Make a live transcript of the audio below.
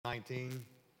19,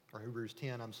 or Hebrews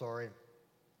 10,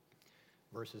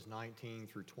 verses 19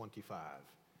 through 25.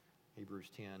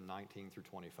 Hebrews 10, 19 through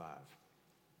 25.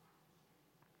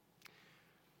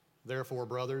 Therefore,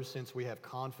 brothers, since we have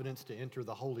confidence to enter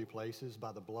the holy places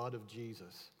by the blood of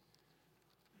Jesus,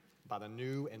 by the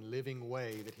new and living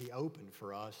way that he opened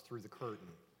for us through the curtain,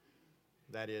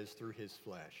 that is, through his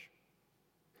flesh.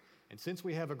 And since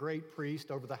we have a great priest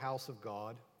over the house of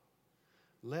God,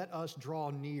 let us draw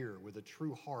near with a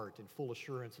true heart and full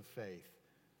assurance of faith,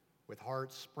 with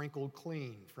hearts sprinkled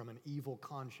clean from an evil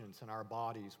conscience and our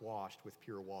bodies washed with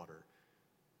pure water.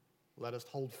 Let us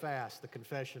hold fast the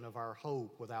confession of our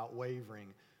hope without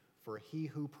wavering, for he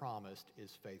who promised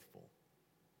is faithful.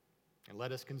 And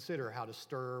let us consider how to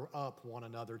stir up one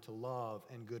another to love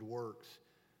and good works,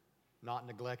 not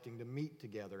neglecting to meet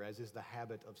together, as is the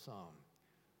habit of some,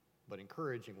 but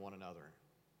encouraging one another,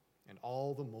 and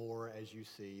all the more as you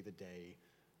see the day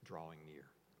drawing near.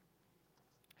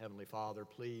 Heavenly Father,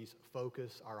 please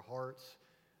focus our hearts,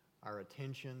 our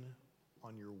attention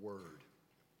on your word.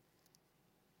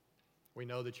 We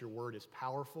know that your word is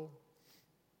powerful.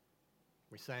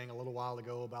 We sang a little while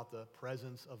ago about the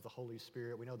presence of the Holy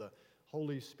Spirit. We know the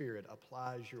Holy Spirit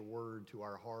applies your word to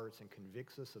our hearts and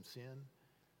convicts us of sin,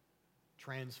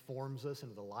 transforms us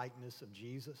into the likeness of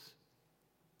Jesus.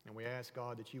 And we ask,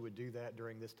 God, that you would do that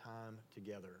during this time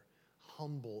together.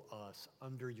 Humble us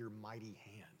under your mighty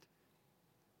hand.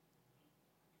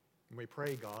 And we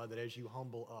pray, God, that as you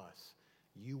humble us,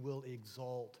 you will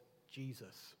exalt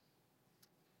Jesus,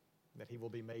 that he will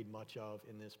be made much of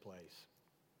in this place.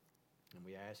 And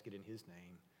we ask it in his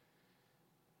name.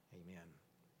 Amen.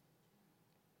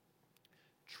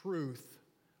 Truth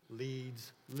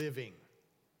leads living.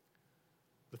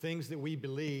 The things that we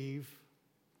believe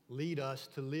lead us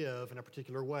to live in a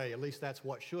particular way. At least that's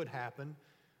what should happen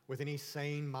with any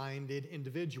sane-minded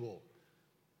individual.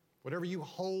 Whatever you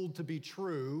hold to be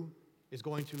true is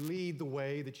going to lead the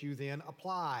way that you then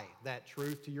apply that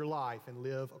truth to your life and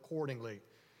live accordingly.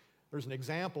 There's an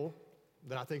example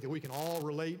that I think that we can all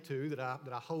relate to that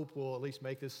I hope will at least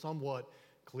make this somewhat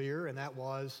clear, and that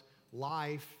was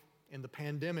life in the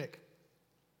pandemic.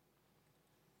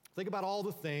 Think about all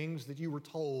the things that you were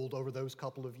told over those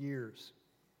couple of years.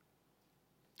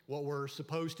 What were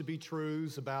supposed to be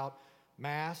truths about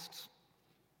masks,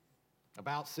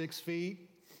 about 6 feet,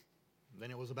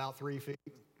 then it was about 3 feet,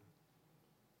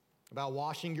 about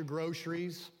washing your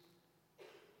groceries,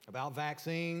 about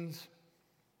vaccines.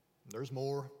 There's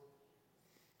more.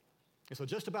 And so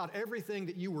just about everything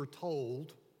that you were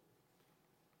told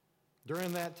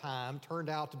during that time turned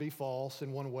out to be false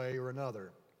in one way or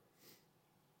another.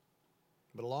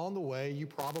 But along the way, you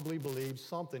probably believed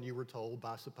something you were told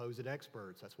by supposed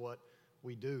experts. That's what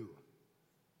we do.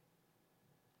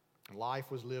 And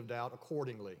life was lived out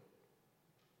accordingly.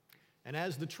 And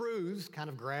as the truths kind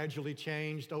of gradually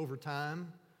changed over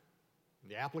time,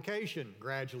 the application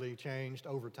gradually changed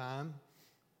over time.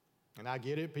 And I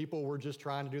get it, people were just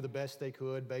trying to do the best they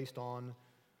could based on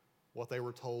what they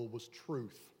were told was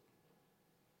truth.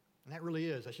 And that really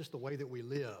is, that's just the way that we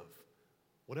live.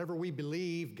 Whatever we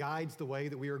believe guides the way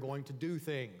that we are going to do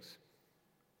things.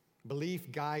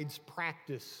 Belief guides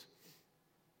practice.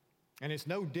 And it's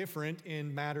no different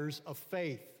in matters of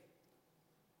faith.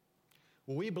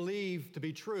 What we believe to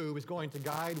be true is going to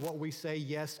guide what we say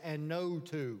yes and no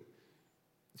to.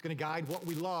 It's going to guide what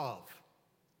we love.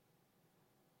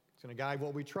 It's going to guide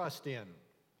what we trust in.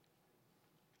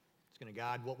 It's going to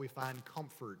guide what we find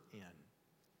comfort in.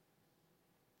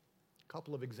 A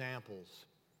couple of examples,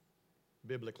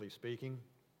 biblically speaking.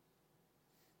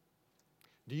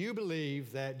 Do you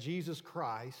believe that Jesus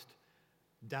Christ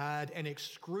died an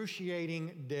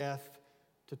excruciating death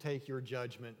to take your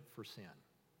judgment for sin?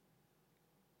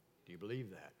 Do you believe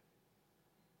that?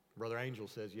 Brother Angel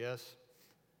says yes.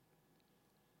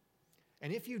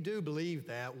 And if you do believe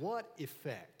that, what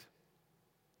effect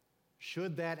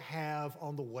should that have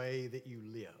on the way that you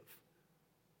live?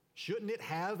 Shouldn't it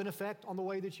have an effect on the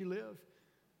way that you live?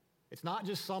 It's not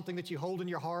just something that you hold in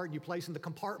your heart and you place in the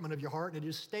compartment of your heart and it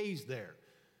just stays there.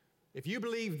 If you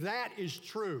believe that is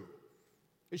true,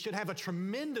 it should have a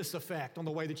tremendous effect on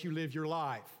the way that you live your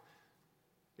life.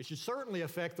 It should certainly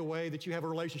affect the way that you have a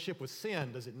relationship with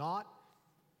sin, does it not?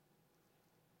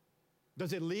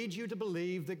 Does it lead you to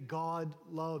believe that God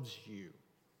loves you?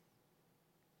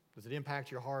 Does it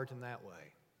impact your heart in that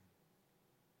way?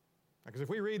 Because if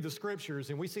we read the scriptures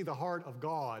and we see the heart of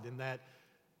God in that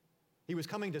he was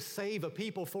coming to save a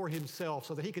people for himself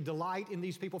so that he could delight in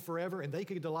these people forever and they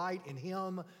could delight in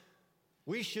him,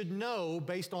 we should know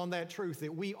based on that truth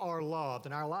that we are loved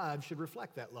and our lives should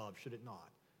reflect that love, should it not?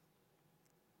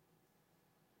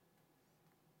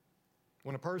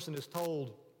 When a person is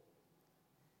told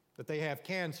that they have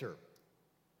cancer,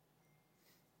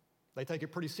 they take it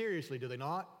pretty seriously, do they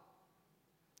not?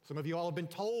 Some of you all have been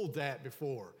told that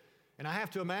before. And I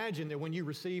have to imagine that when you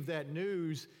received that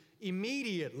news,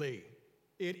 immediately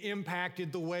it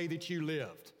impacted the way that you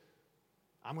lived.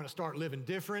 I'm going to start living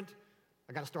different.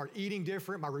 I got to start eating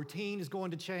different. My routine is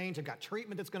going to change. I've got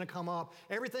treatment that's going to come up.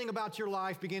 Everything about your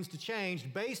life begins to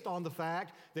change based on the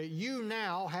fact that you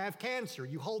now have cancer.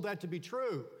 You hold that to be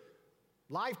true.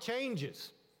 Life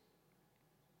changes.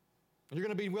 And you're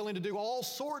going to be willing to do all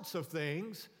sorts of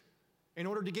things in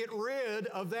order to get rid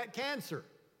of that cancer.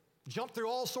 Jump through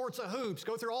all sorts of hoops,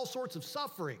 go through all sorts of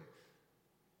suffering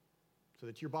so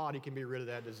that your body can be rid of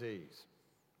that disease.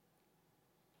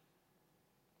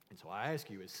 And so I ask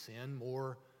you, is sin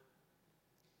more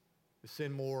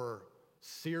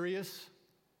serious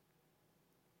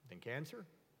than cancer?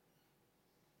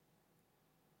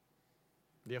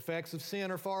 The effects of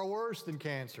sin are far worse than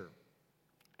cancer,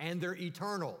 and they're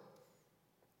eternal.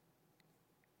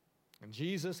 And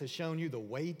Jesus has shown you the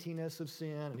weightiness of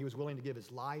sin, and he was willing to give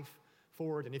his life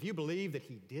for it. And if you believe that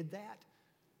he did that,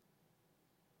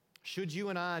 should you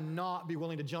and I not be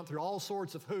willing to jump through all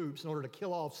sorts of hoops in order to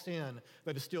kill off sin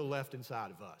that is still left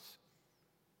inside of us?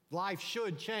 Life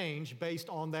should change based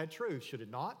on that truth, should it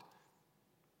not?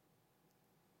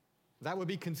 That would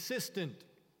be consistent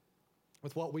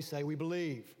with what we say we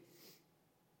believe.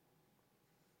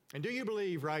 And do you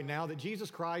believe right now that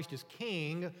Jesus Christ is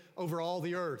king over all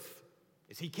the earth?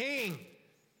 Is he king?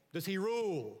 Does he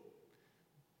rule?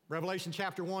 Revelation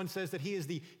chapter 1 says that he is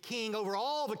the king over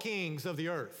all the kings of the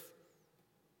earth.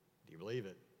 Do you believe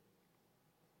it?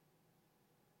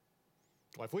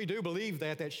 Well, if we do believe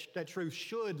that truth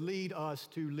should lead us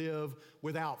to live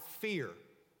without fear.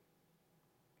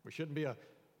 We shouldn't be a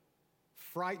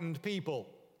frightened people.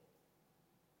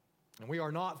 And we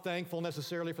are not thankful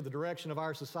necessarily for the direction of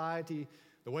our society,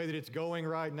 the way that it's going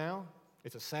right now.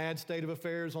 It's a sad state of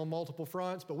affairs on multiple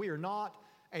fronts, but we are not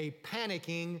a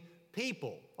panicking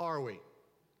people, are we?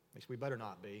 At least we better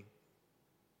not be.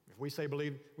 If we say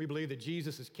we believe that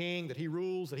Jesus is king, that he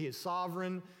rules, that he is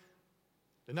sovereign,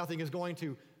 that nothing is going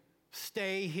to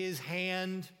stay his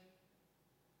hand,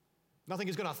 nothing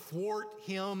is going to thwart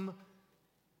him.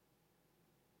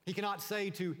 He cannot say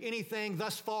to anything,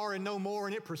 thus far and no more,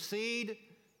 and it proceed.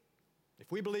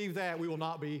 If we believe that, we will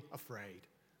not be afraid.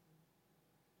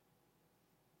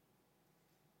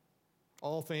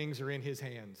 All things are in his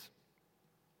hands.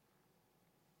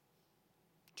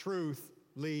 Truth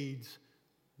leads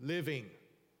living.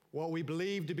 What we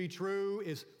believe to be true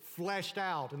is fleshed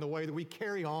out in the way that we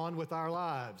carry on with our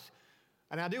lives.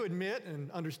 And I do admit and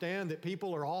understand that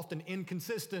people are often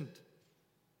inconsistent.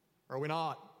 Are we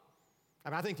not?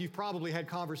 I mean, I think you've probably had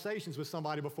conversations with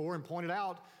somebody before and pointed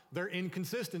out their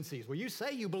inconsistencies. Well, you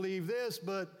say you believe this,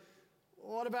 but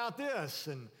what about this?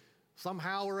 And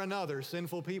somehow or another,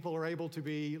 sinful people are able to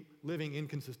be living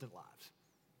inconsistent lives.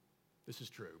 This is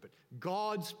true. But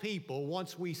God's people,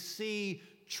 once we see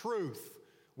truth,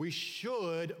 we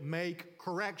should make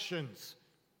corrections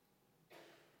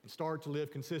and start to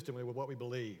live consistently with what we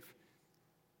believe.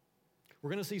 We're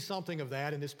going to see something of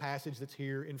that in this passage that's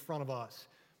here in front of us.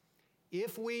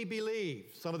 If we believe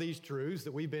some of these truths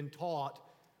that we've been taught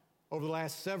over the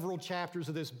last several chapters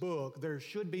of this book, there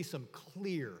should be some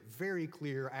clear, very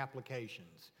clear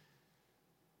applications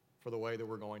for the way that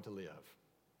we're going to live.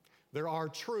 There are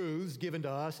truths given to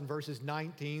us in verses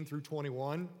 19 through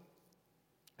 21,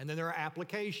 and then there are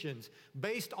applications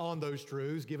based on those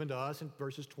truths given to us in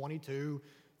verses 22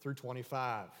 through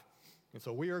 25. And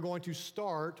so we are going to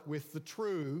start with the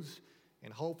truths,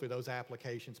 and hopefully those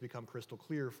applications become crystal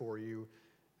clear for you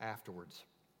afterwards.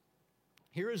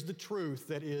 Here is the truth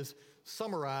that is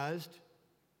summarized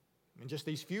in just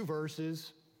these few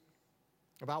verses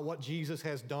about what Jesus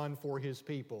has done for his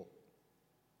people.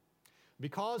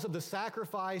 Because of the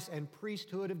sacrifice and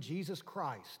priesthood of Jesus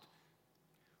Christ,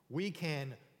 we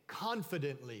can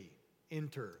confidently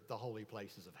enter the holy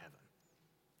places of heaven.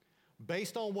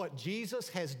 Based on what Jesus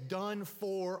has done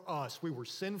for us, we were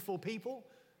sinful people.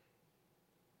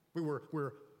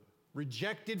 We're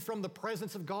rejected from the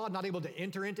presence of God, not able to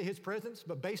enter into his presence,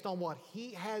 but based on what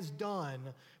he has done,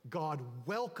 God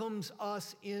welcomes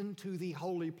us into the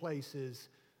holy places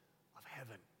of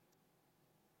heaven.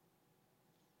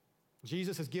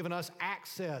 Jesus has given us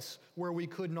access where we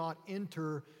could not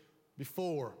enter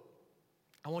before.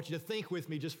 I want you to think with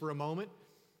me just for a moment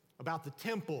about the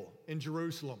temple in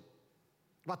Jerusalem,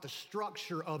 about the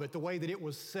structure of it, the way that it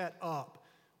was set up,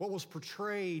 what was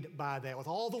portrayed by that, with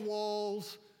all the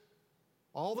walls,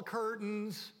 all the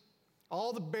curtains,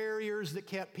 all the barriers that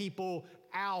kept people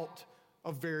out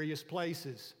of various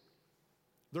places.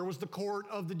 There was the court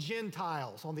of the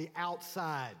Gentiles on the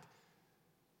outside.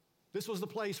 This was the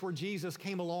place where Jesus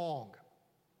came along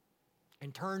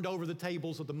and turned over the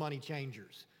tables of the money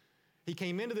changers. He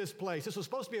came into this place. This was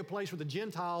supposed to be a place where the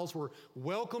Gentiles were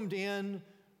welcomed in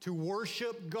to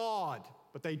worship God,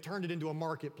 but they turned it into a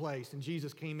marketplace, and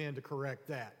Jesus came in to correct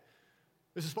that.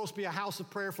 This is supposed to be a house of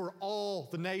prayer for all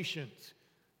the nations,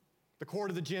 the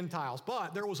court of the Gentiles.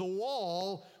 But there was a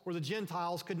wall where the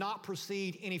Gentiles could not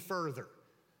proceed any further.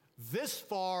 This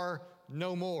far,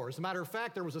 no more. As a matter of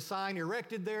fact, there was a sign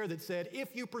erected there that said,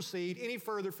 if you proceed any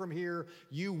further from here,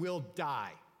 you will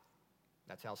die.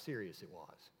 That's how serious it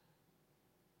was.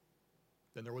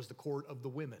 Then there was the court of the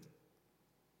women.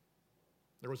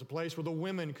 There was a place where the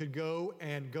women could go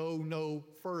and go no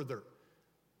further.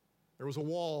 There was a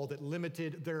wall that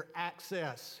limited their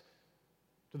access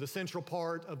to the central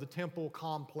part of the temple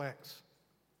complex.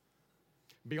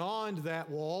 Beyond that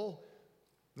wall,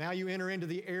 now you enter into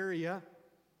the area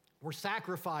where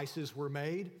sacrifices were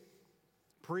made.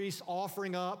 Priests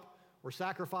were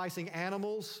sacrificing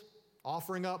animals,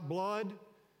 offering up blood.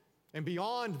 And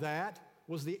beyond that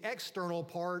was the external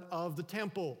part of the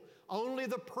temple. Only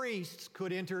the priests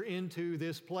could enter into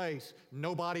this place,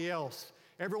 nobody else.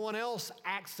 Everyone else,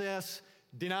 access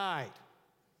denied.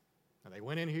 Now, they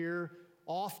went in here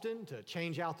often to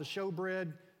change out the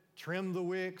showbread, trim the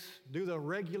wicks, do the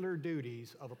regular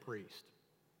duties of a priest.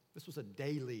 This was a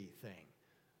daily thing,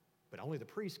 but only the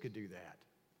priests could do that.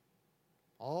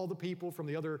 All the people from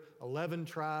the other 11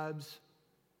 tribes,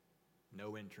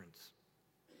 no entrance.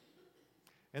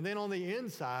 And then on the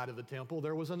inside of the temple,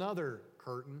 there was another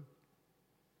curtain.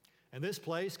 And this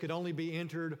place could only be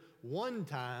entered one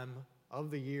time of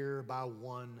the year by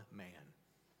one man,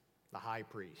 the high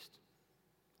priest,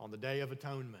 on the Day of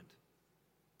Atonement.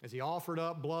 As he offered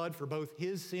up blood for both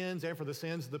his sins and for the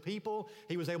sins of the people,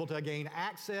 he was able to gain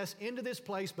access into this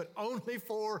place, but only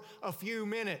for a few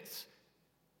minutes.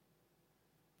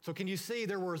 So can you see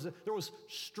there was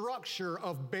structure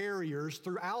of barriers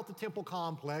throughout the temple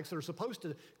complex that are supposed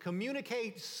to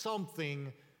communicate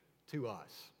something to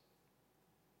us?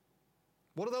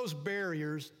 What do those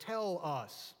barriers tell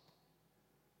us?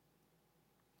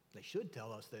 They should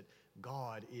tell us that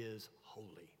God is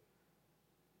holy.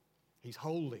 He's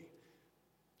holy,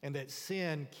 and that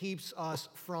sin keeps us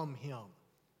from Him.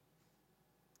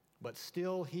 But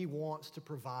still, He wants to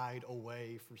provide a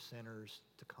way for sinners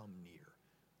to come near.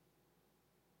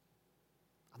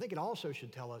 I think it also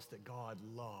should tell us that God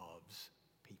loves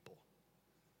people.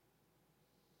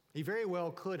 He very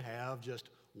well could have just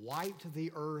wiped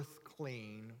the earth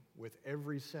clean with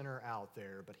every sinner out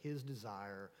there, but His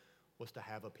desire was to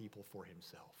have a people for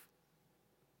Himself.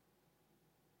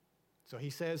 So He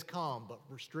says, come, but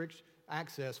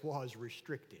access was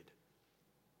restricted.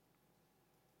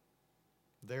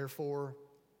 Therefore,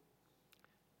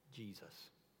 Jesus.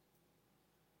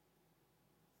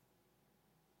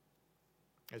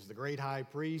 As the great high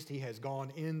priest, He has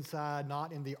gone inside,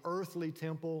 not in the earthly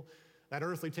temple. That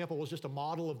earthly temple was just a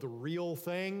model of the real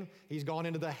thing. He's gone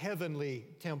into the heavenly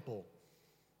temple.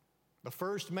 The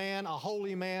first man, a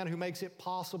holy man who makes it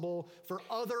possible for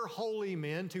other holy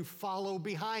men to follow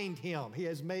behind Him. He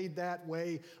has made that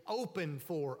way open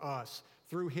for us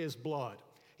through His blood.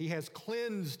 He has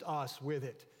cleansed us with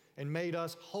it and made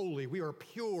us holy. We are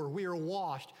pure, we are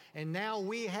washed, and now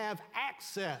we have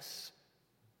access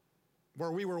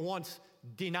where we were once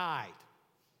denied.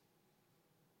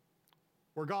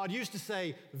 Where God used to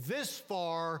say, this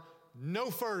far,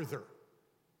 no further.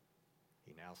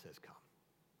 He now says, come.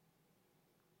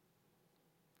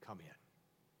 Come in.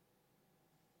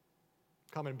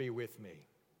 Come and be with me.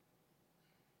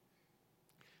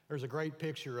 There's a great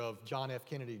picture of John F.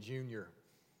 Kennedy Jr.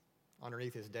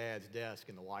 underneath his dad's desk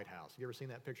in the White House. Have you ever seen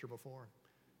that picture before?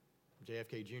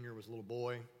 JFK Jr. was a little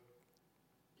boy,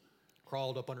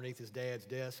 crawled up underneath his dad's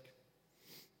desk.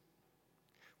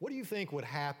 What do you think would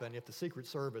happen if the Secret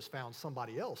Service found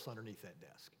somebody else underneath that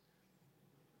desk?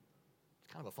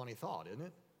 It's kind of a funny thought, isn't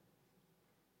it?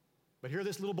 But here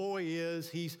this little boy is.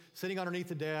 He's sitting underneath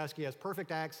the desk. He has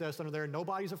perfect access under there.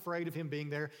 Nobody's afraid of him being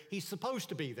there. He's supposed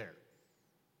to be there.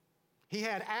 He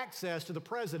had access to the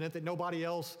president that nobody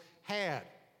else had.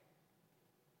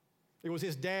 It was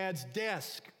his dad's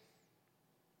desk.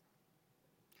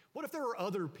 What if there were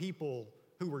other people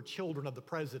who were children of the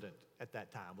president at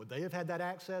that time? Would they have had that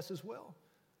access as well?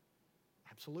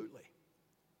 Absolutely.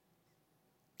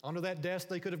 Under that desk,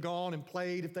 they could have gone and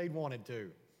played if they'd wanted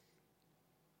to.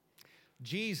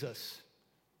 Jesus,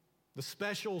 the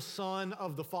special Son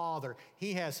of the Father,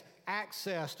 He has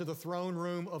access to the throne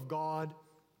room of God.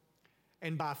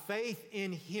 And by faith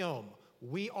in Him,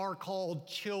 we are called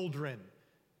children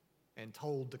and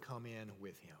told to come in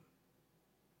with him.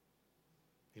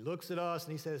 He looks at us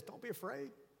and he says, don't be afraid.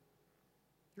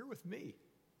 You're with me.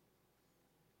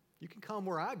 You can come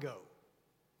where I go.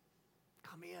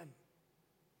 Come in.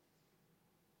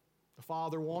 The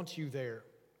Father wants you there.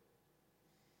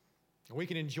 And we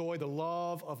can enjoy the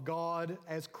love of God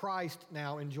as Christ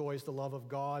now enjoys the love of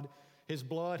God. His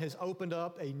blood has opened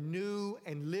up a new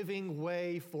and living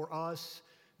way for us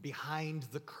behind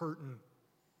the curtain.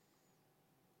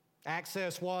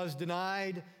 Access was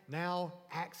denied. Now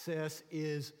access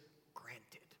is granted.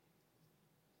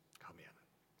 Come in.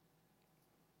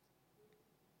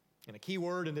 And a key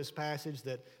word in this passage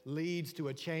that leads to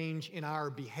a change in our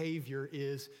behavior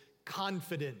is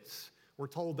confidence. We're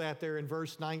told that there in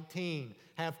verse 19.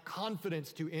 Have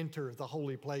confidence to enter the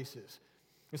holy places.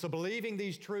 And so believing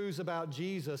these truths about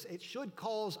Jesus, it should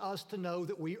cause us to know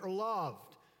that we are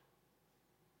loved.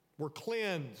 We're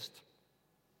cleansed.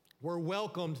 We're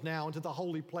welcomed now into the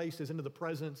holy places, into the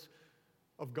presence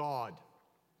of God.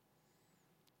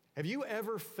 Have you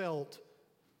ever felt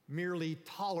merely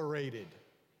tolerated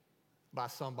by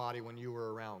somebody when you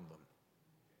were around them?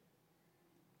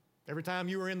 Every time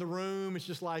you were in the room, it's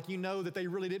just like you know that they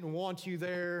really didn't want you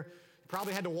there. You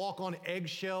probably had to walk on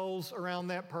eggshells around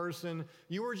that person.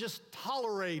 You were just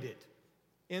tolerated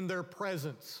in their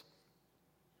presence.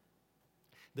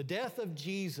 The death of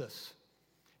Jesus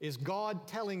is God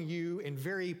telling you in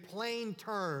very plain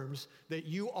terms that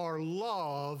you are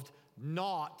loved,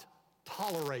 not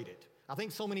tolerated. I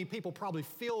think so many people probably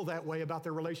feel that way about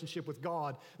their relationship with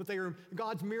God, that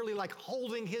God's merely like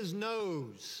holding his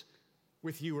nose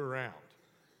with you around.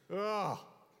 Oh,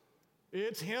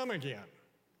 it's him again.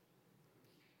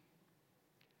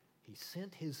 He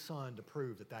sent his Son to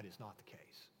prove that that is not the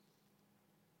case.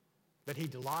 That he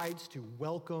delights to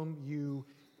welcome you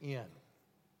in.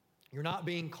 You're not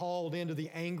being called into the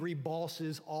angry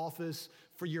boss's office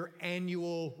for your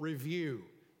annual review.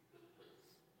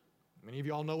 Many of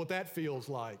y'all know what that feels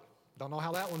like. Don't know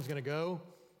how that one's going to go.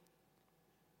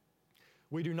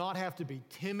 We do not have to be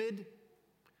timid.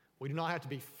 We do not have to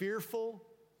be fearful.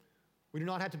 We do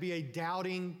not have to be a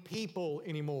doubting people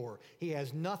anymore. He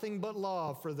has nothing but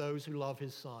love for those who love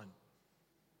his Son.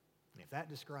 And if that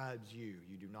describes you,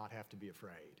 you do not have to be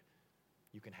afraid.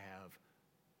 You can have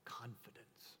confidence.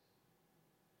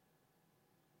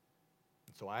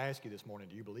 And so I ask you this morning,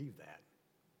 do you believe that?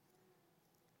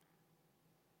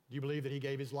 Do you believe that he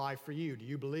gave his life for you? Do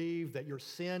you believe that your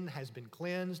sin has been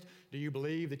cleansed? Do you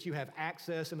believe that you have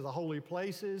access into the holy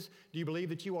places? Do you believe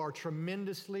that you are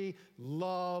tremendously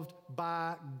loved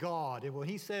by God? And when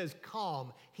he says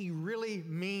come, he really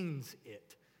means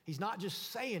it. He's not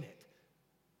just saying it.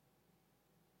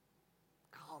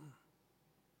 Come.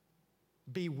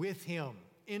 Be with him.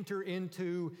 Enter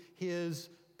into his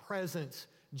presence.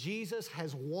 Jesus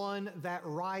has won that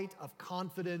right of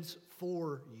confidence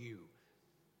for you.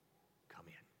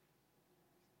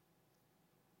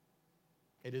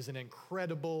 It is an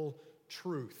incredible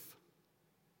truth.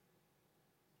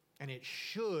 And it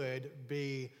should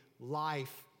be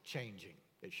life-changing.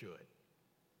 It should.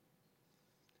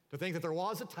 To think that there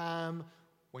was a time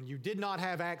when you did not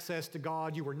have access to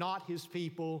God, you were not his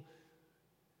people,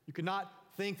 you could not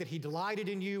think that he delighted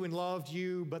in you and loved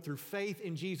you, but through faith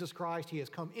in Jesus Christ, he has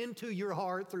come into your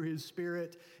heart through his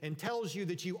Spirit and tells you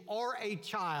that you are a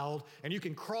child and you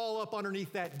can crawl up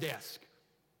underneath that desk.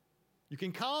 You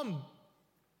can come.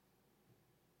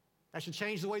 That should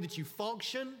change the way that you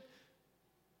function.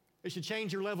 It should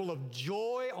change your level of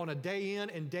joy on a day in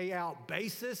and day out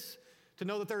basis to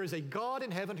know that there is a God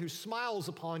in heaven who smiles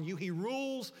upon you. He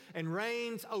rules and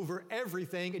reigns over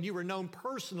everything, and you are known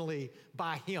personally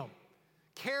by him,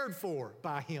 cared for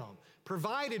by him,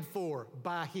 provided for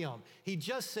by him. He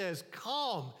just says,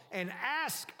 come and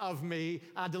ask of me.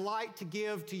 I delight to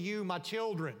give to you, my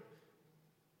children.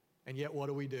 And yet what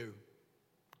do?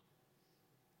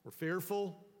 We're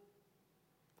fearful.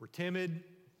 We're timid,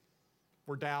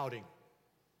 we're doubting,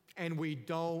 and we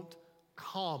don't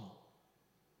come.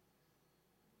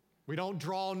 We don't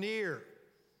draw near.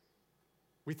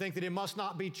 We think that it must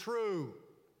not be true.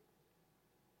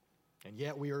 And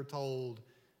yet we are told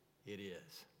it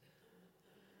is.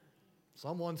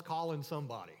 Someone's calling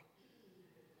somebody.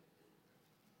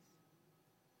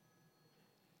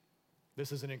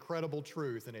 This is an incredible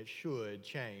truth, and it should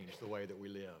change the way that we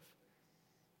live.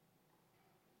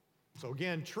 So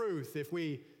again, truth, if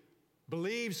we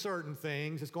believe certain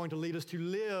things, it's going to lead us to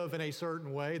live in a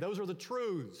certain way. Those are the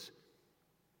truths.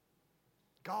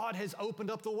 God has opened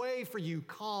up the way for you.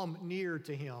 Come near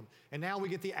to him. And now we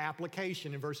get the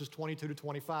application in verses 22 to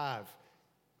 25.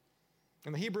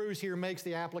 And the Hebrews here makes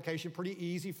the application pretty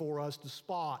easy for us to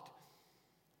spot.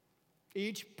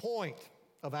 Each point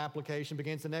of application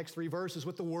begins the next 3 verses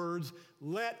with the words,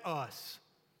 let us.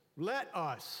 Let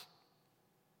us.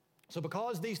 So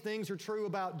because these things are true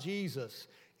about Jesus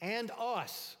and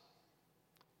us,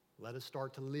 let us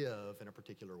start to live in a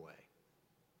particular way.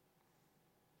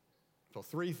 So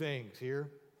 3 things here,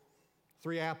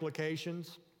 3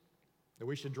 applications that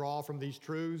we should draw from these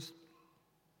truths.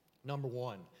 Number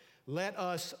 1, let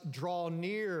us draw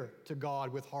near to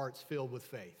God with hearts filled with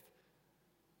faith.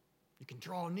 You can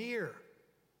draw near.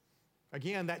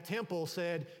 Again, that temple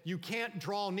said you can't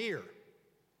draw near.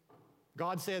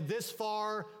 God said this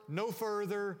far, no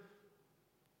further.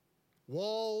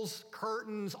 Walls,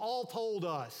 curtains, all told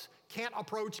us, can't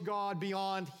approach God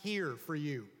beyond here for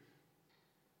you.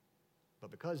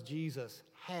 But because Jesus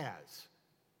has,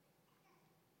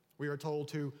 we are told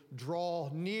to draw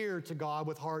near to God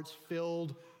with hearts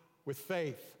filled with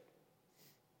faith.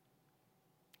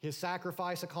 His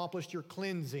sacrifice accomplished your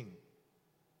cleansing.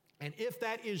 And if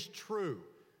that is true,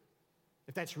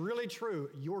 if that's really true,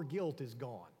 your guilt is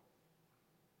gone.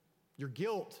 Your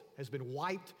guilt has been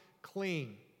wiped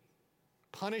clean.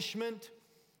 Punishment,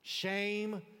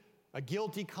 shame, a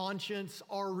guilty conscience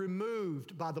are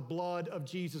removed by the blood of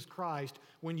Jesus Christ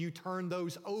when you turn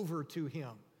those over to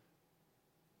Him.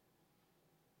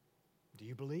 Do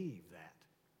you believe that?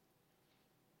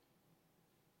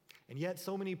 And yet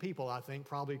so many people, I think,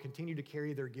 probably continue to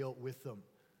carry their guilt with them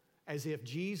as if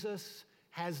Jesus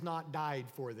has not died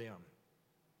for them.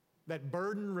 That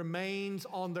burden remains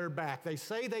on their back. They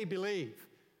say they believe.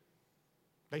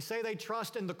 They say they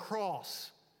trust in the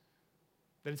cross,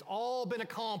 that it's all been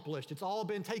accomplished, it's all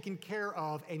been taken care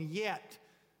of, and yet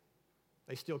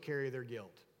they still carry their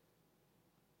guilt.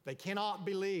 They cannot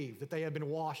believe that they have been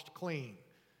washed clean.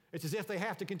 It's as if they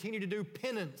have to continue to do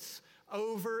penance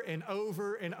over and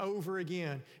over and over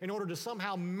again in order to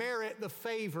somehow merit the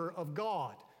favor of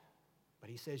God. But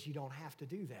He says you don't have to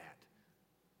do that.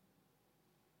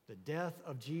 The death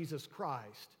of Jesus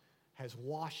Christ has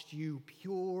washed you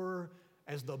pure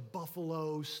as the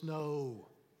buffalo snow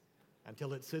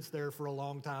until it sits there for a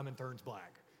long time and turns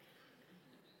black.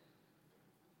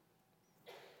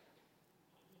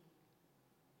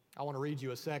 I want to read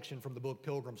you a section from the book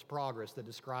Pilgrim's Progress that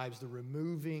describes the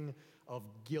removing of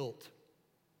guilt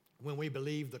when we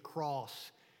believe the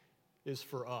cross is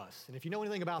for us. And if you know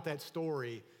anything about that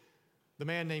story, the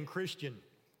man named Christian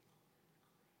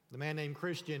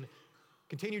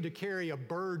continued to carry a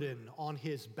burden on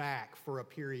his back for a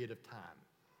period of time.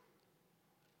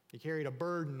 He carried a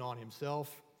burden on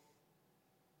himself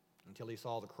until he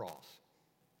saw the cross.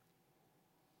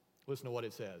 Listen to what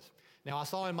it says. Now I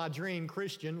saw in my dream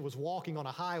Christian was walking on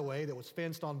a highway that was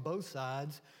fenced on both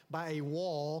sides by a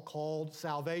wall called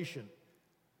salvation.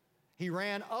 He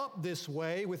ran up this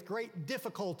way with great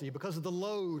difficulty because of the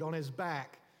load on his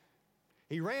back.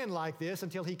 He ran like this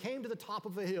until he came to the top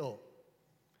of a hill.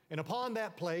 And upon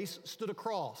that place stood a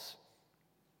cross.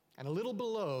 And a little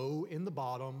below in the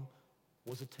bottom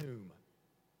was a tomb.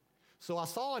 So I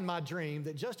saw in my dream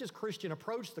that just as Christian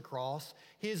approached the cross,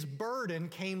 his burden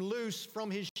came loose from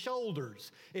his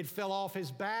shoulders. It fell off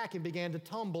his back and began to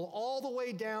tumble all the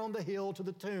way down the hill to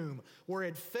the tomb, where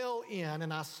it fell in,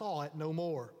 and I saw it no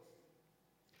more.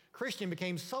 Christian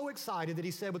became so excited that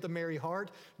he said with a merry heart,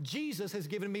 Jesus has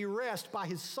given me rest by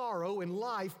His sorrow and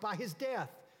life by His death.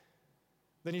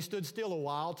 Then he stood still a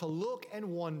while to look and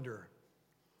wonder,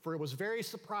 for it was very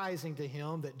surprising to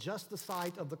him that just the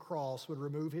sight of the cross would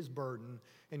remove his burden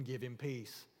and give him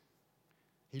peace.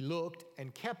 He looked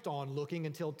and kept on looking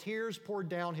until tears poured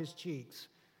down his cheeks.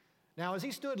 Now as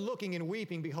he stood looking and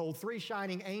weeping, behold, 3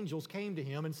 shining angels came to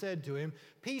him and said to him,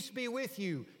 "Peace be with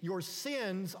you, your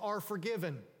sins are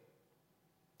forgiven."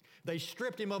 They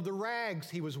stripped him of the rags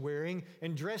he was wearing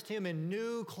and dressed him in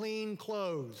new, clean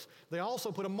clothes. They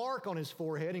also put a mark on his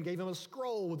forehead and gave him a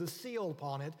scroll with a seal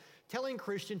upon it, telling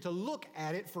Christian to look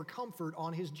at it for comfort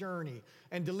on his journey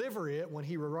and deliver it when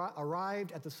he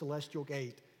arrived at the celestial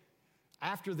gate.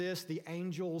 After this, the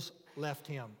angels left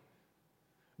him.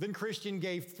 Then Christian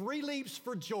gave 3 leaps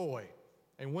for joy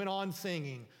and went on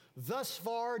singing, "Thus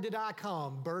far did I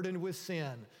come, burdened with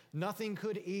sin. Nothing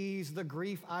could ease the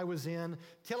grief I was in,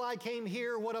 till I came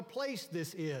here. What a place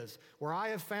this is, where I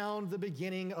have found the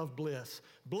beginning of bliss.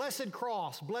 Blessed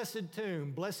cross, blessed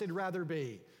tomb, blessed rather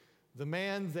be the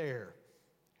man there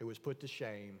who was put to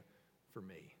shame for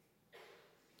me."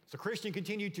 So Christian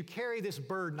continued to carry this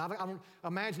burden. I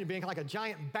imagine it being like a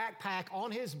giant backpack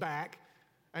on his back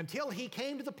until he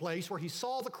came to the place where he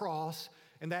saw the cross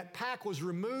and that pack was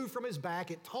removed from his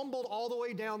back. It tumbled all the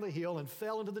way down the hill and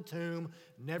fell into the tomb,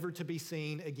 never to be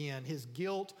seen again. His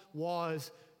guilt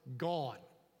was gone.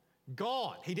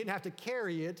 Gone. He didn't have to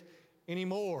carry it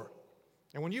anymore.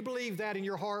 And when you believe that in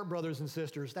your heart, brothers and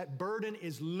sisters, that burden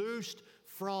is loosed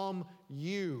from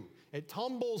you. It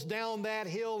tumbles down that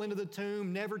hill into the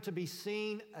tomb, never to be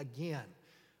seen again.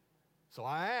 So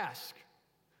I ask,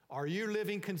 are you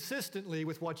living consistently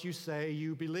with what you say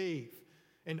you believe?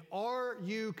 And are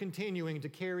you continuing to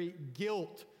carry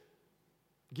guilt?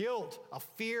 Guilt, a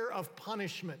fear of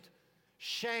punishment,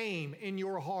 shame in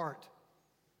your heart.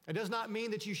 It does not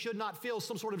mean that you should not feel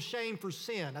some sort of shame for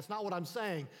sin. That's not what I'm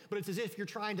saying. But it's as if you're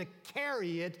trying to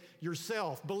carry it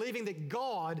yourself, believing that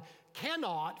God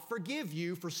cannot forgive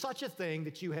you for such a thing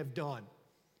that you have done.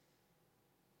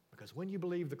 Because when you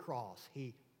believe the cross,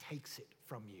 He takes it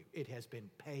from you. It has been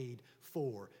paid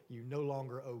for. You no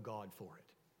longer owe God for it.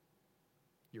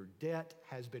 Your debt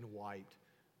has been wiped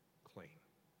clean.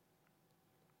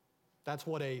 That's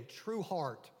what a true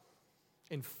heart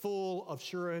in full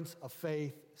assurance of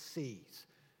faith sees.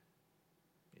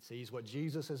 It sees what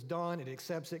Jesus has done. It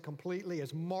accepts it completely,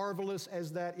 as marvelous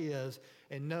as that is,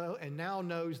 and now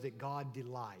knows that God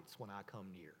delights when I come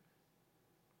near.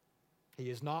 He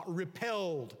is not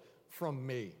repelled from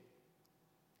me.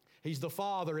 He's the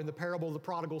father in the parable of the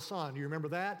prodigal son. Do you remember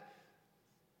that?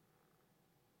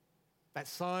 That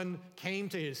son came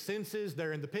to his senses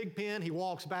there in the pig pen. He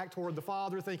walks back toward the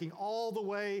father thinking all the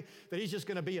way that he's just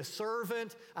going to be a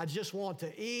servant. I just want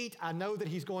to eat. I know that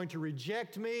he's going to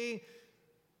reject me.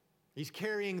 He's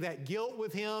carrying that guilt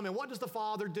with him. And what does the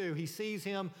father do? He sees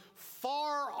him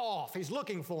far off. He's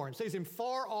looking for him, sees him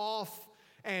far off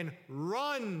and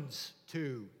runs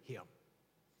to him.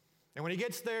 And when he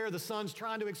gets there, the son's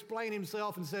trying to explain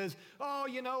himself and says, oh,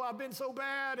 you know, I've been so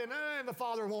bad. And the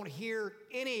father won't hear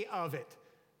any of it.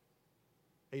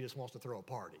 He just wants to throw a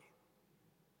party.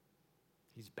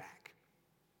 He's back.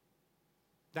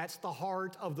 That's the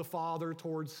heart of the Father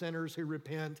towards sinners who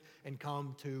repent and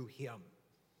come to Him.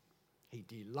 He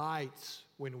delights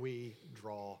when we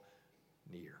draw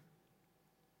near.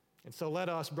 And so let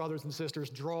us, brothers and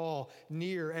sisters, draw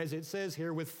near, as it says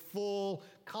here, with full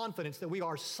confidence that we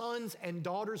are sons and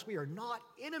daughters. We are not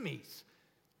enemies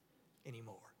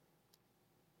anymore.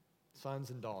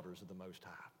 Sons and daughters of the Most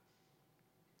High.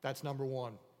 That's number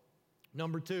one.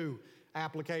 Number two,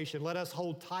 application. Let us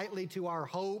hold tightly to our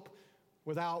hope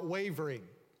without wavering.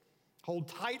 Hold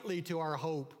tightly to our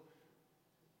hope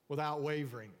without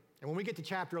wavering. And when we get to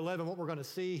chapter 11, what we're going to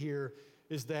see here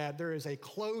is that there is a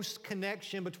close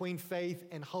connection between faith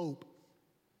and hope.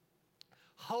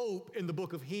 Hope in the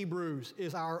book of Hebrews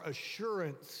is our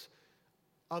assurance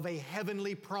of a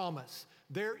heavenly promise.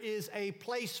 There is a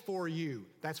place for you.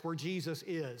 That's where Jesus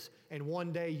is. And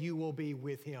one day you will be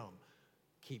with Him.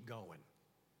 Keep going.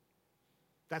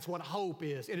 That's what hope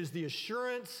is. It is the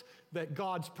assurance that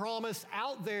God's promise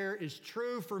out there is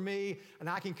true for me, and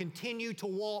I can continue to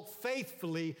walk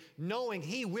faithfully knowing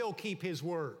He will keep His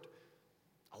word.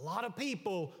 A lot of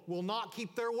people will not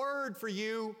keep their word for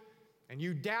you, and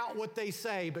you doubt what they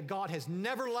say, but God has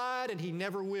never lied, and He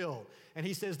never will. And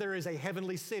He says there is a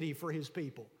heavenly city for His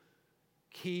people.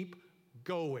 Keep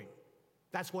going.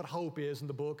 That's what hope is in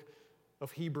the book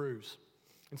of Hebrews.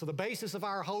 And so the basis of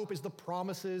our hope is the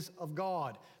promises of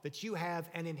God, that you have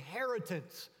an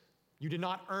inheritance. You did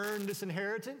not earn this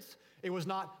inheritance. It was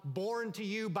not born to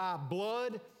you by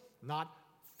blood, not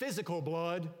physical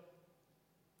blood.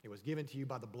 It was given to you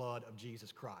by the blood of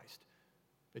Jesus Christ.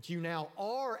 That you now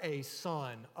are a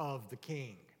son of the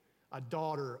King, a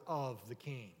daughter of the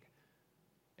King.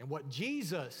 And what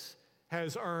Jesus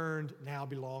has earned now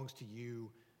belongs to you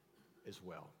as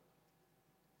well.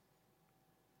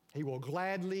 He will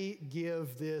gladly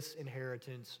give this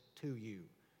inheritance to you.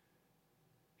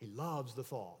 He loves the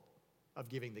thought of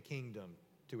giving the kingdom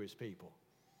to His people.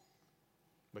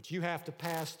 But you have to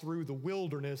pass through the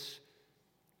wilderness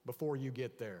before you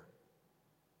get there.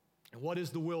 And what is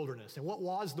the wilderness? And what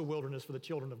was the wilderness for the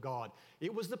children of God?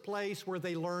 It was the place where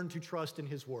they learned to trust in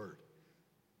His word.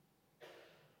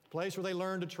 Place where they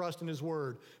learn to trust in His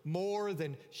word more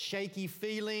than shaky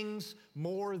feelings,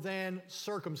 more than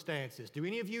circumstances. Do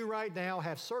any of you right now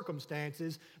have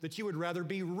circumstances that you would rather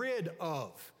be rid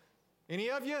of? Any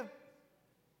of you?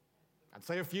 I'd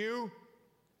say a few.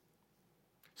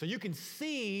 So you can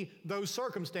see those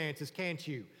circumstances, can't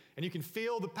you? And you can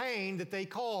feel the pain that they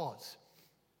cause.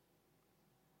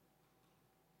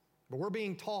 But we're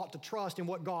being taught to trust in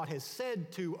what God has said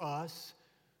to us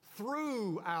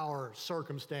through our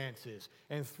circumstances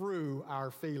and through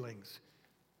our feelings.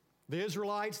 The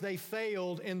Israelites, they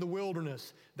failed in the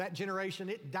wilderness. That generation,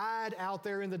 it died out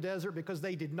there in the desert because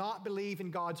they did not believe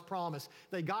in God's promise.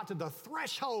 They got to the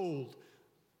threshold.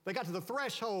 They got to the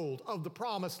threshold of the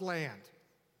promised land.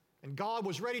 And God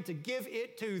was ready to give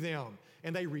it to them,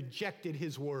 and they rejected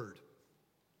His word.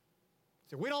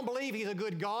 So we don't believe He's a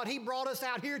good God. He brought us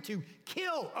out here to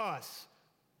kill us.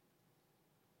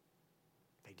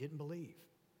 They didn't believe.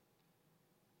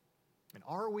 And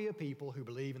are we a people who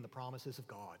believe in the promises of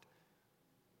God?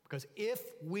 Because if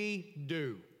we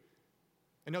do,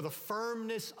 and know the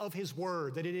firmness of His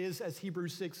word, that it is, as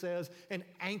Hebrews 6 says, an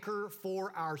anchor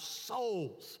for our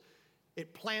souls,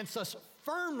 it plants us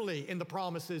firmly in the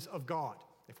promises of God.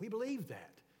 If we believe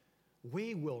that,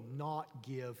 we will not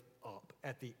give up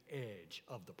at the edge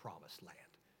of the promised land.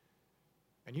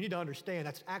 And you need to understand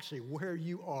that's actually where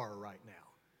you are right now.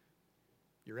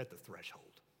 You're at the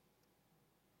threshold.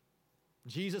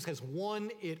 Jesus has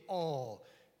won it all.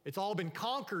 It's all been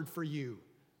conquered for you.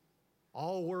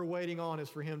 All we're waiting on is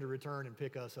for Him to return and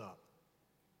pick us up.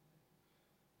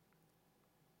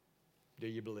 Do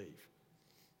you believe?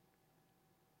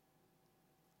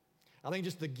 I think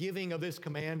just the giving of this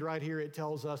command right here, it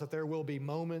tells us that there will be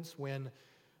moments when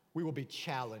we will be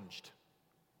challenged.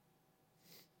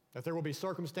 That there will be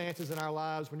circumstances in our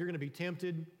lives when you're going to be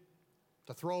tempted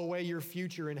to throw away your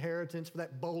future inheritance for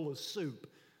that bowl of soup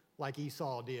like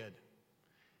Esau did.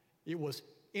 It was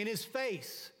in his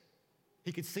face.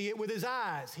 He could see it with his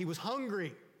eyes. He was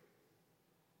hungry.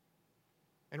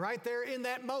 And right there in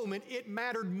that moment, it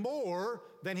mattered more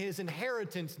than his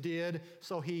inheritance did,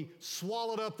 so he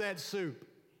swallowed up that soup.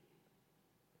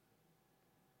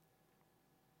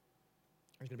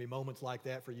 There's going to be moments like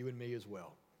that for you and me as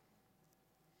well.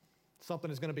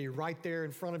 Something is going to be right there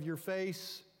in front of your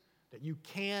face that you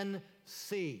can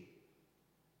see.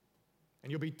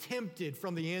 And you'll be tempted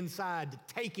from the inside to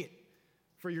take it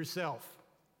for yourself.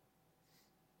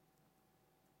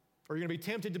 Or you're going to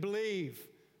be tempted to believe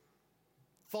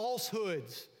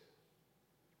falsehoods.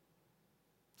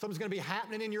 Something's going to be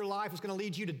happening in your life that's going to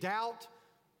lead you to doubt.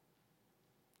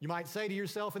 You might say to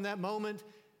yourself in that moment,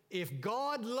 if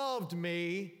God loved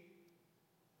me,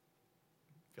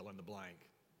 fill in the blank.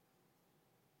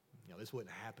 This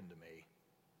wouldn't happen to me.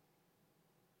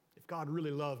 If God really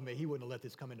loved me, He wouldn't have let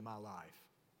this come into my life.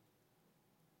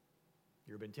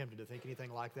 You ever been tempted to think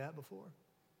anything like that before?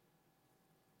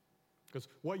 Because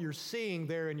what you're seeing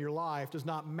there in your life does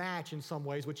not match in some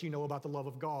ways what you know about the love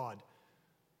of God.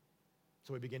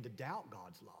 So we begin to doubt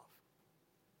God's love.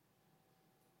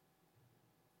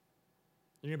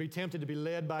 You're going to be tempted to be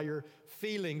led by your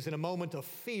feelings in a moment of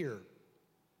fear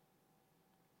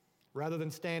rather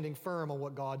than standing firm on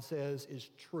what God says is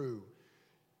true.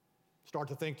 Start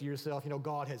to think to yourself,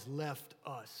 God has left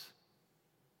us.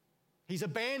 He's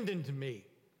abandoned me.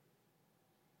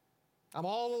 I'm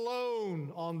all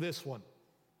alone on this one.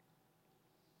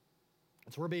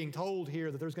 And so we're being told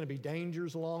here that there's going to be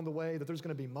dangers along the way, that there's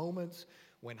going to be moments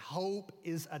when hope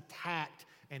is attacked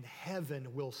and heaven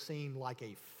will seem like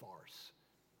a farce,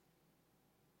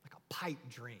 like a pipe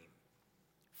dream,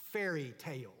 fairy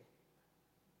tale.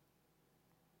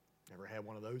 Ever had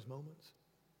one of those moments?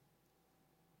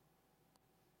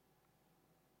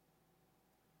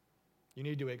 You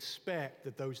need to expect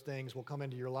that those things will come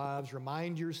into your lives.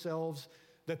 Remind yourselves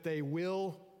that they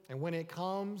will, and when it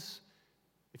comes,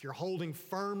 if you're holding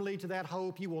firmly to that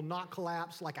hope, you will not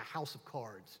collapse like a house of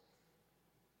cards.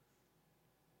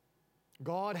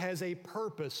 God has a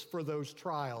purpose for those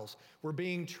trials. We're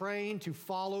being trained to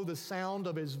follow the sound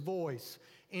of His voice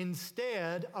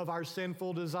instead of our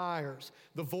sinful desires,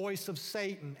 the voice of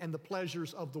Satan and the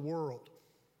pleasures of the world.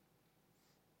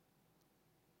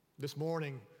 This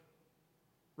morning,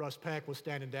 Russ Peck was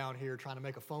standing down here trying to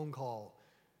make a phone call,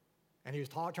 and he was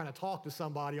trying to talk to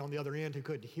somebody on the other end who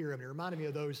couldn't hear him. It reminded me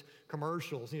of those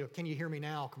commercials, can you hear me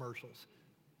now commercials.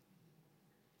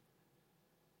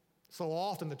 So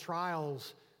often the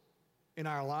trials in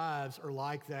our lives are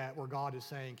like that, where God is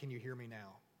saying, can you hear me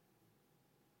now?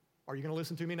 Are you going to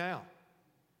listen to me now?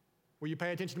 Will you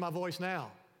pay attention to my voice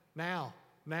now? Now,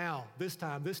 this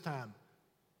time.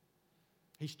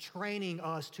 He's training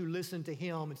us to listen to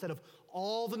Him instead of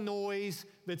all the noise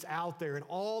that's out there and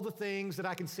all the things that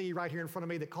I can see right here in front of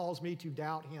me that cause me to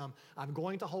doubt Him. I'm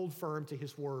going to hold firm to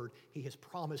His word. He has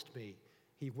promised me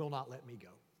He will not let me go.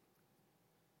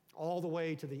 All the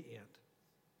way to the end.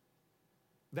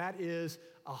 That is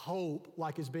a hope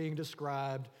like is being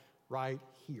described right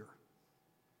here.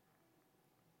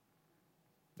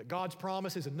 That God's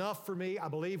promise is enough for me. I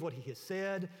believe what He has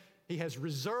said. He has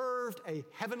reserved a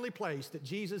heavenly place that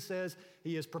Jesus says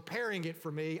He is preparing it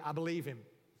for me. I believe Him.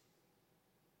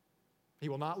 He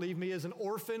will not leave me as an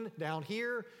orphan down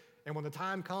here, and when the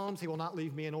time comes, He will not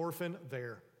leave me an orphan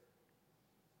there.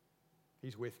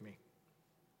 He's with me.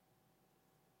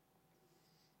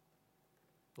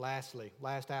 Lastly,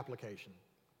 last application.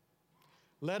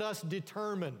 Let us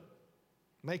determine,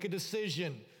 make a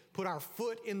decision, put our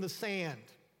foot in the sand,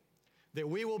 that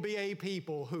we will be a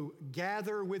people who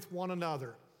gather with one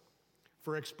another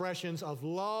for expressions of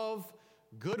love,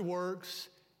 good works,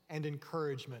 and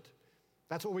encouragement.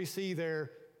 That's what we see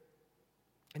there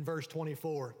in verse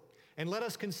 24. And let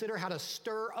us consider how to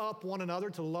stir up one another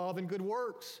to love and good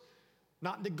works,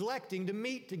 not neglecting to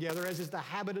meet together as is the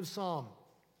habit of some,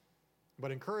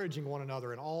 but encouraging one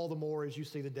another, and all the more as you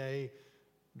see the day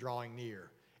drawing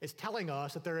near. It's telling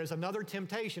us that there is another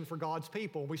temptation for God's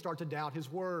people when we start to doubt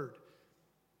His word.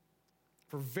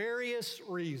 For various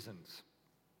reasons,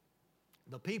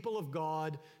 the people of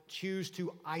God choose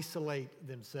to isolate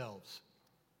themselves,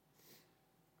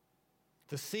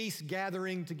 to cease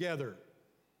gathering together,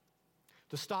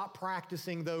 to stop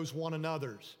practicing those one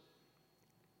another's.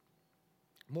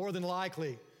 More than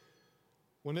likely,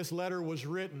 when this letter was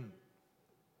written,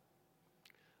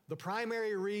 the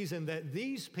primary reason that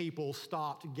these people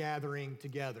stopped gathering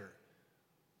together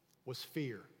was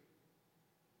fear.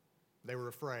 They were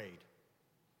afraid.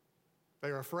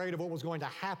 They were afraid of what was going to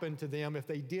happen to them if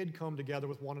they did come together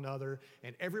with one another,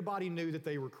 and everybody knew that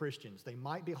they were Christians. They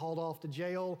might be hauled off to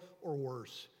jail or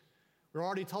worse. We're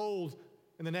already told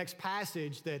in the next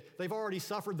passage that they've already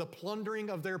suffered the plundering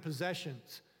of their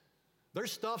possessions. Their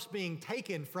stuff's being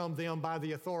taken from them by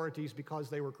the authorities because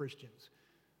they were Christians.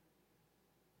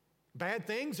 Bad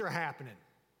things are happening.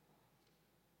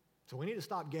 So we need to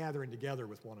stop gathering together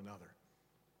with one another.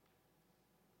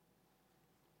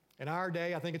 In our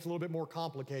day, I think it's a little bit more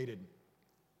complicated.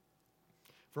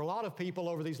 For a lot of people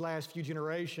over these last few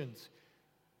generations,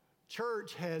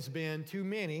 church has been, to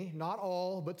many, not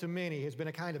all, but to many, has been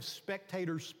a kind of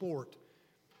spectator sport,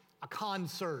 a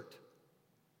concert,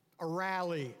 a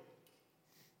rally,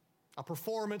 a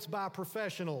performance by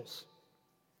professionals.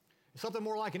 Something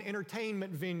more like an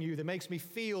entertainment venue that makes me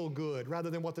feel good rather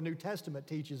than what the New Testament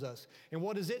teaches us. And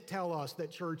what does it tell us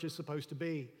that church is supposed to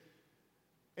be?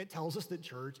 It tells us that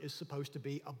church is supposed to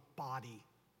be a body.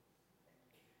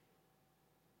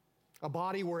 A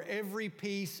body where every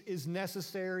piece is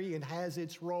necessary and has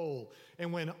its role.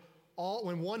 And when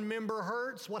one member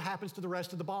hurts, what happens to the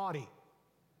rest of the body?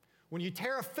 When you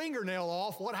tear a fingernail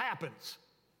off, what happens?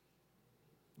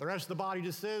 The rest of the body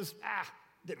just says,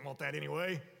 didn't want that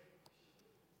anyway.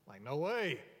 Like, no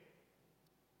way.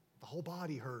 The whole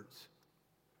body hurts.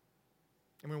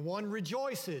 And when one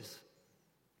rejoices,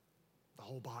 the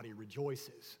whole body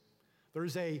rejoices.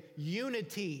 There's a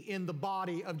unity in the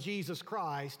body of Jesus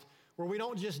Christ where we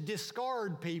don't just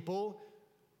discard people.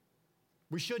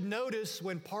 We should notice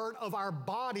when part of our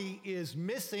body is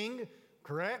missing,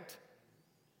 correct?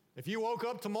 If you woke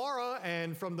up tomorrow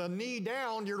and from the knee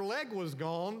down your leg was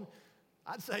gone,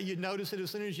 I'd say you'd notice it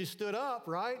as soon as you stood up,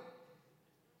 right?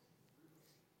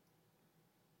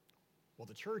 Well,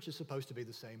 the church is supposed to be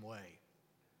the same way.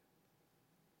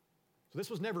 So this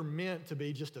was never meant to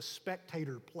be just a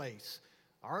spectator place.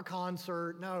 Our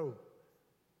concert, no.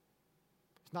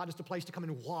 It's not just a place to come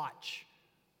and watch.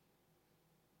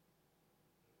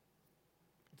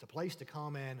 It's a place to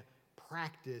come and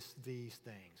practice these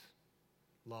things.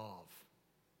 Love,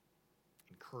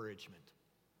 encouragement,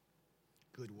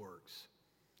 good works.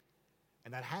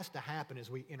 And that has to happen as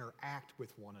we interact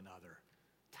with one another.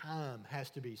 Time has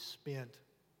to be spent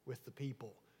with the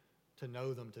people to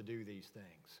know them to do these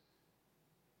things.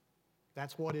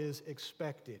 That's what is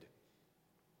expected.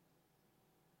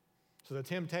 So the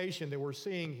temptation that we're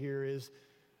seeing here is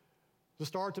to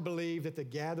start to believe that the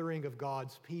gathering of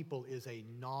God's people is a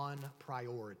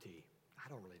non-priority. I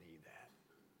don't really need that.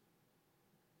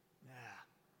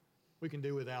 We can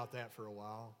do without that for a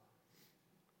while.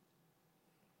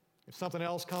 If something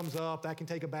else comes up, that can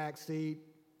take a back seat.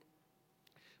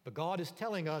 But God is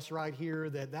telling us right here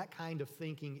that that kind of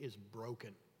thinking is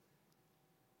broken.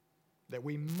 That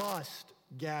we must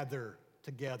gather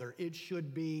together. It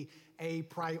should be a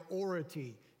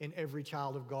priority in every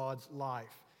child of God's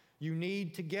life. You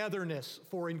need togetherness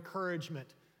for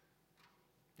encouragement.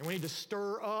 And we need to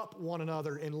stir up one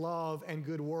another in love and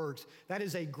good works. That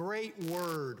is a great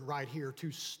word right here,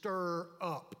 to stir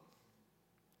up.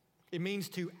 It means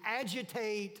to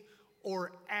agitate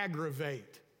or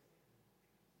aggravate.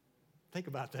 Think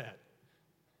about that.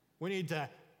 We need to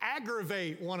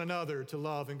aggravate one another to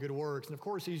love and good works. And of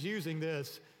course, he's using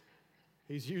this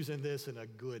in a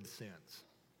good sense.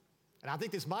 And I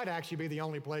think this might actually be the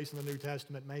only place in the New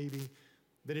Testament, maybe,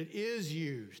 that it is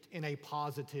used in a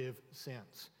positive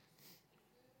sense.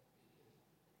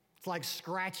 It's like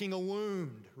scratching a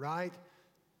wound, right?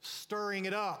 Stirring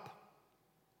it up.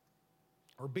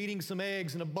 Or beating some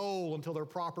eggs in a bowl until they're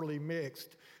properly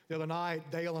mixed. The other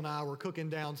night, Dale and I were cooking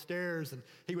downstairs, and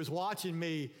he was watching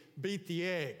me beat the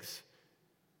eggs.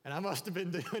 And I must have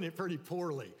been doing it pretty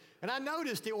poorly. And I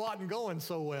noticed it wasn't going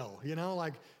so well,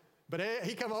 but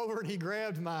he come over and he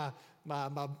grabbed my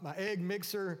egg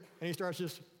mixer, and he starts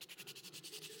just...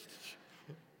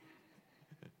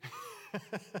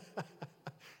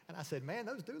 And I said, man,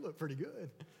 those do look pretty good.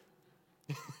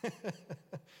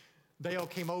 Dale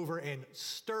came over and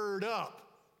stirred up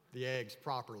the eggs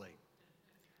properly.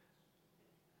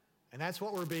 And that's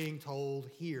what we're being told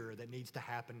here that needs to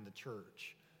happen in the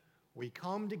church. We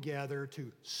come together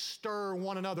to stir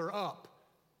one another up.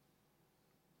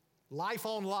 Life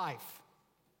on life.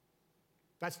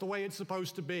 That's the way it's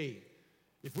supposed to be.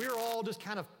 If we're all just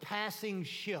kind of passing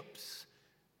ships,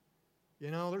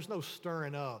 there's no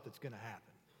stirring up that's going to happen.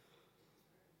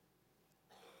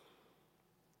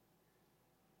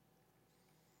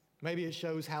 Maybe it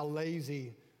shows how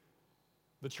lazy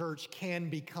the church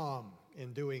can become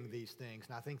in doing these things,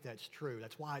 and I think that's true.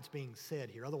 That's why it's being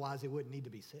said here. Otherwise, it wouldn't need to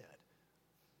be said.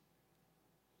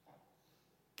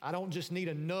 I don't just need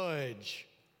a nudge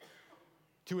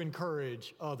to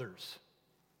encourage others.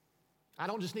 I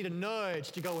don't just need a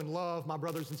nudge to go and love my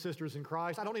brothers and sisters in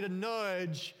Christ. I don't need a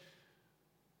nudge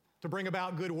to bring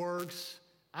about good works.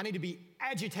 I need to be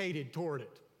agitated toward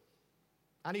it.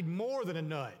 I need more than a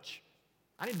nudge.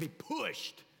 I need to be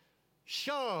pushed,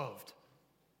 shoved.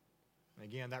 And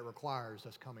again, that requires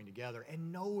us coming together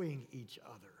and knowing each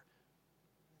other.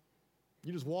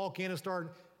 You just walk in and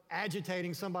start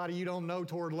agitating somebody you don't know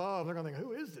toward love, they're going to think,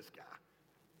 who is this guy?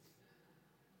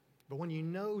 But when you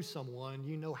know someone,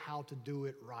 you know how to do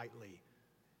it rightly,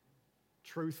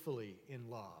 truthfully, in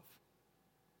love.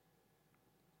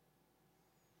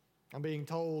 I'm being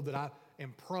told that I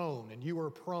am prone, and you are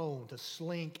prone, to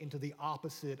slink into the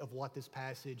opposite of what this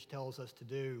passage tells us to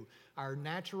do. Our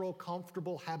natural,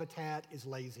 comfortable habitat is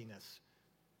laziness.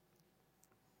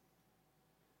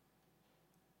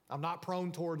 I'm not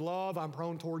prone toward love, I'm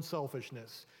prone toward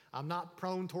selfishness. I'm not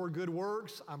prone toward good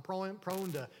works, I'm prone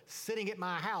to sitting at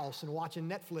my house and watching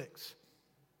Netflix.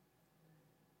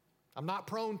 I'm not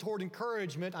prone toward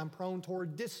encouragement, I'm prone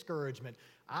toward discouragement.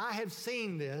 I have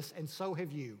seen this, and so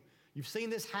have you. You've seen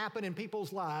this happen in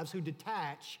people's lives who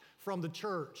detach from the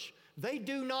church. They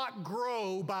do not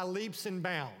grow by leaps and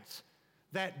bounds.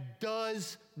 That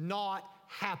does not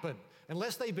happen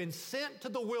unless they've been sent to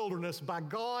the wilderness by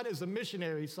God as a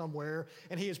missionary somewhere,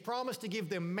 and He has promised to give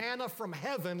them manna from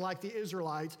heaven like the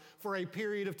Israelites for a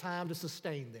period of time to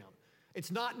sustain them.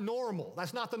 It's not normal.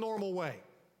 That's not the normal way.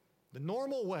 The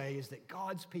normal way is that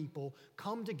God's people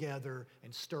come together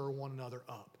and stir one another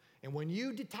up. And when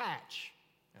you detach,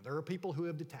 and there are people who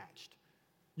have detached,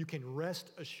 you can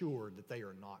rest assured that they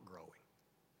are not growing.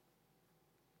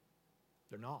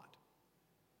 They're not.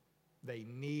 They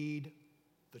need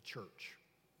the church.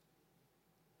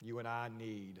 You and I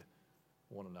need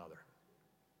one another.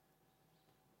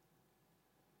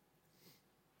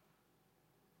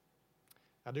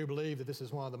 I do believe that this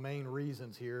is one of the main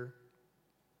reasons here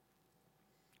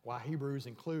why Hebrews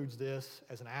includes this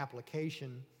as an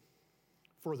application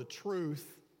for the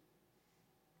truth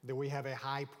that we have a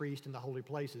high priest in the holy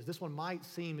places. This one might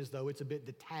seem as though it's a bit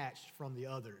detached from the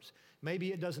others.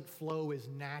 Maybe it doesn't flow as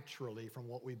naturally from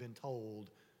what we've been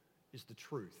told is the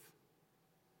truth.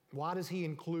 Why does he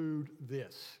include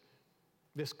this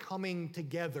coming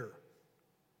together?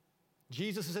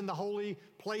 Jesus is in the holy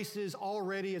places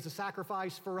already as a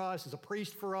sacrifice for us, as a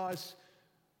priest for us.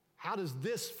 How does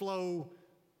this flow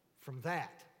from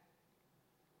that?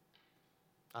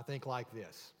 I think like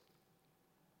this.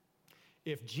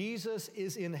 If Jesus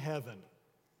is in heaven,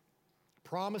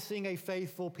 promising a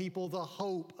faithful people the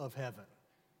hope of heaven,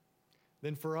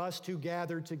 then for us to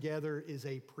gather together is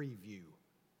a preview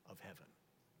of heaven.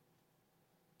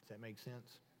 Does that make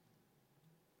sense?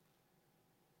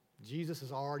 Jesus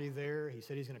is already there. He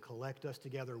said He's going to collect us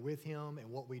together with Him, and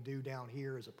what we do down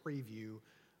here is a preview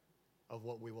of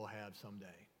what we will have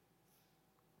someday.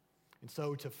 And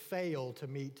so to fail to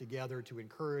meet together, to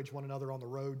encourage one another on the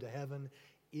road to heaven,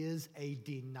 is a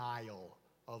denial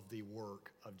of the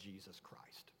work of Jesus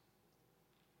Christ.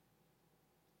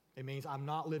 It means I'm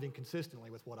not living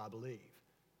consistently with what I believe.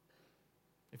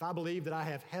 If I believe that I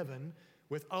have heaven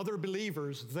with other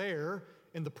believers there,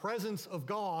 in the presence of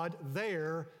God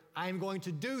there, I am going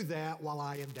to do that while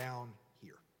I am down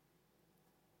here.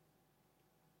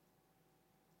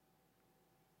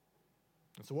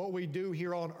 And so what we do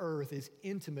here on earth is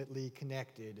intimately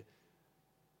connected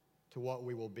to what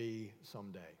we will be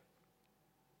someday.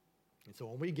 And so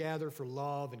when we gather for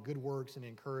love and good works and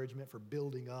encouragement, for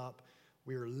building up,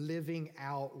 we are living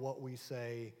out what we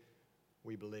say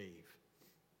we believe.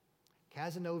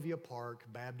 Cazenovia Park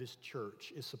Baptist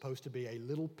Church is supposed to be a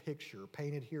little picture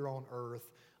painted here on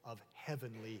earth of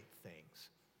heavenly things.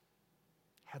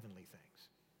 Heavenly things.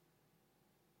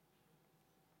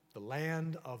 The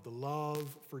land of the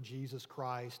love for Jesus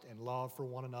Christ and love for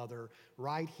one another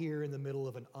right here in the middle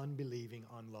of an unbelieving,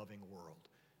 unloving world.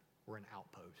 We're an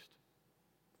outpost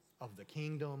of the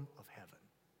kingdom of heaven.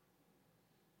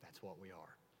 That's what we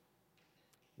are.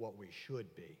 What we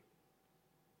should be.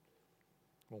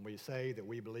 When we say that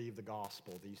we believe the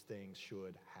gospel, these things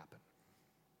should happen.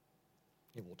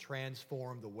 It will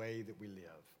transform the way that we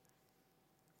live.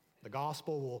 The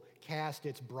gospel will cast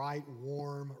its bright,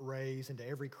 warm rays into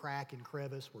every crack and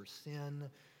crevice where sin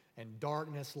and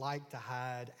darkness like to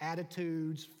hide.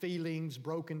 Attitudes, feelings,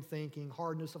 broken thinking,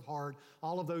 hardness of heart,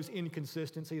 all of those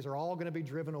inconsistencies are all going to be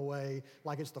driven away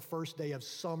like it's the first day of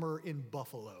summer in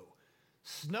Buffalo.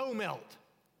 Snow melt,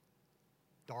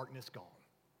 darkness gone.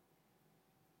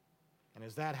 And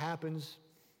as that happens,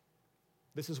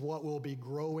 this is what will be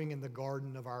growing in the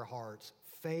garden of our hearts.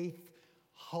 Faith,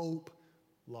 hope,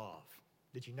 love.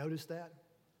 Did you notice that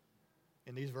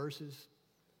in these verses?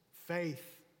 Faith,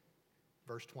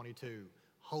 verse 22.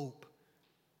 Hope,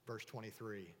 verse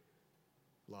 23.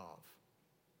 Love,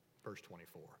 verse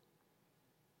 24.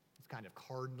 It's kind of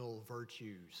cardinal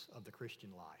virtues of the Christian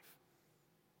life.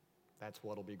 That's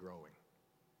what will be growing.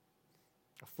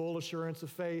 A full assurance of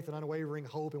faith, an unwavering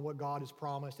hope in what God has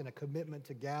promised, and a commitment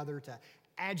to gather, to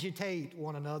agitate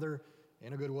one another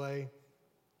in a good way,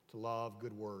 to love,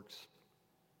 good works,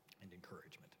 and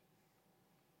encouragement.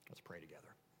 Let's pray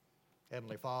together.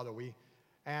 Heavenly Father, we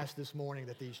ask this morning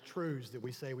that these truths that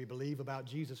we say we believe about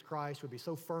Jesus Christ would be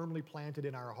so firmly planted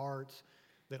in our hearts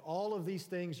that all of these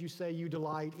things you say you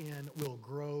delight in will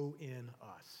grow in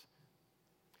us.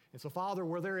 And so, Father,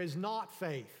 where there is not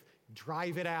faith,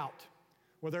 drive it out.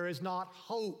 Where there is not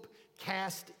hope,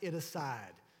 cast it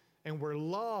aside. And where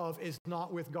love is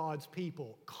not with God's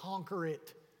people, conquer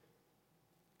it.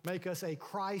 Make us a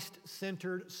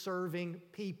Christ-centered, serving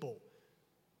people,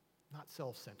 not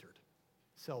self-centered,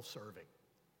 self-serving.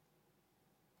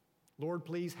 Lord,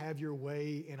 please have your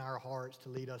way in our hearts to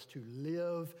lead us to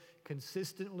live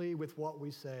consistently with what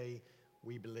we say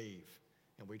we believe.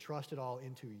 And we trust it all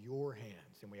into your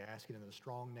hands. And we ask it in the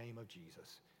strong name of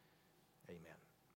Jesus. Amen.